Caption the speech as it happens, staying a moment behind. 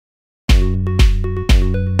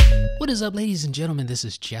is up, ladies and gentlemen? This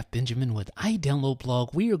is Jeff Benjamin with iDownload Blog.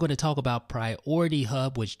 We are going to talk about Priority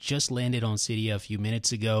Hub, which just landed on Cydia a few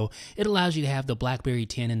minutes ago. It allows you to have the Blackberry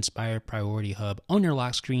 10 inspired Priority Hub on your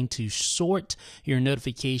lock screen to sort your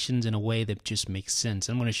notifications in a way that just makes sense.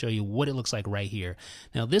 I'm going to show you what it looks like right here.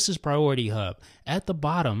 Now, this is Priority Hub. At the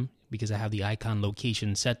bottom, because I have the icon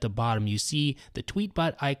location set to bottom, you see the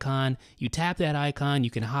tweetbot icon. You tap that icon, you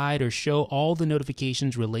can hide or show all the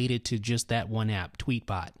notifications related to just that one app,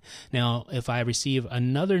 tweetbot. Now, if I receive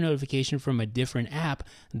another notification from a different app,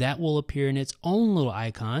 that will appear in its own little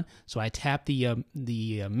icon. So I tap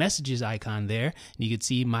the messages icon there, and you can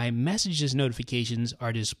see my messages notifications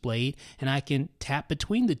are displayed, and I can tap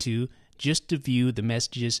between the two just to view the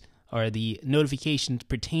messages or the notifications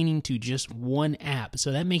pertaining to just one app.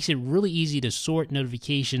 So that makes it really easy to sort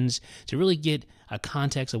notifications, to really get a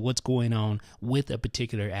context of what's going on with a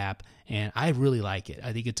particular app. And I really like it.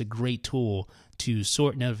 I think it's a great tool to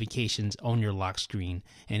sort notifications on your lock screen.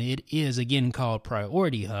 And it is, again, called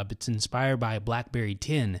Priority Hub. It's inspired by Blackberry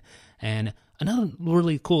 10. And another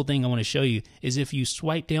really cool thing I want to show you is if you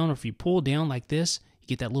swipe down or if you pull down like this, you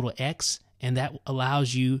get that little X, and that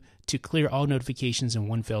allows you to clear all notifications in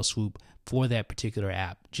one fell swoop for that particular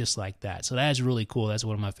app, just like that. So that is really cool. That's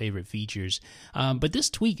one of my favorite features. But this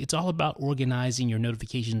tweak, it's all about organizing your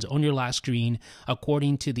notifications on your lock screen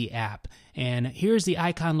according to the app. And here's the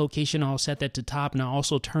icon location. I'll set that to top, and I'll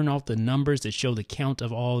also turn off the numbers that show the count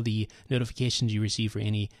of all the notifications you receive for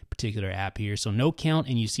any particular app here. So no count,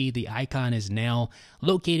 and you see the icon is now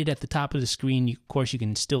located at the top of the screen. Of course, you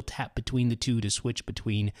can still tap between the two to switch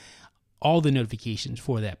between all the notifications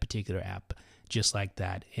for that particular app, just like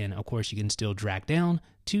that. And of course, you can still drag down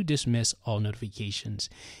to dismiss all notifications.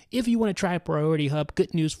 If you want to try Priority Hub,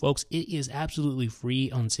 good news, folks, it is absolutely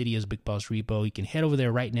free on Cydia's BigBoss repo. You can head over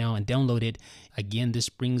there right now and download it. Again, this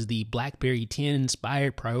brings the Blackberry 10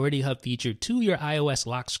 inspired Priority Hub feature to your iOS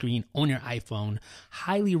lock screen on your iPhone.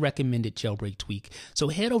 Highly recommended jailbreak tweak. So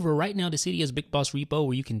head over right now to Cydia's BigBoss repo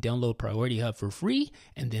where you can download Priority Hub for free,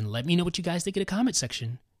 and then let me know what you guys think in the comment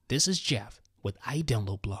section. This is Jeff with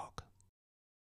iDownload Blog.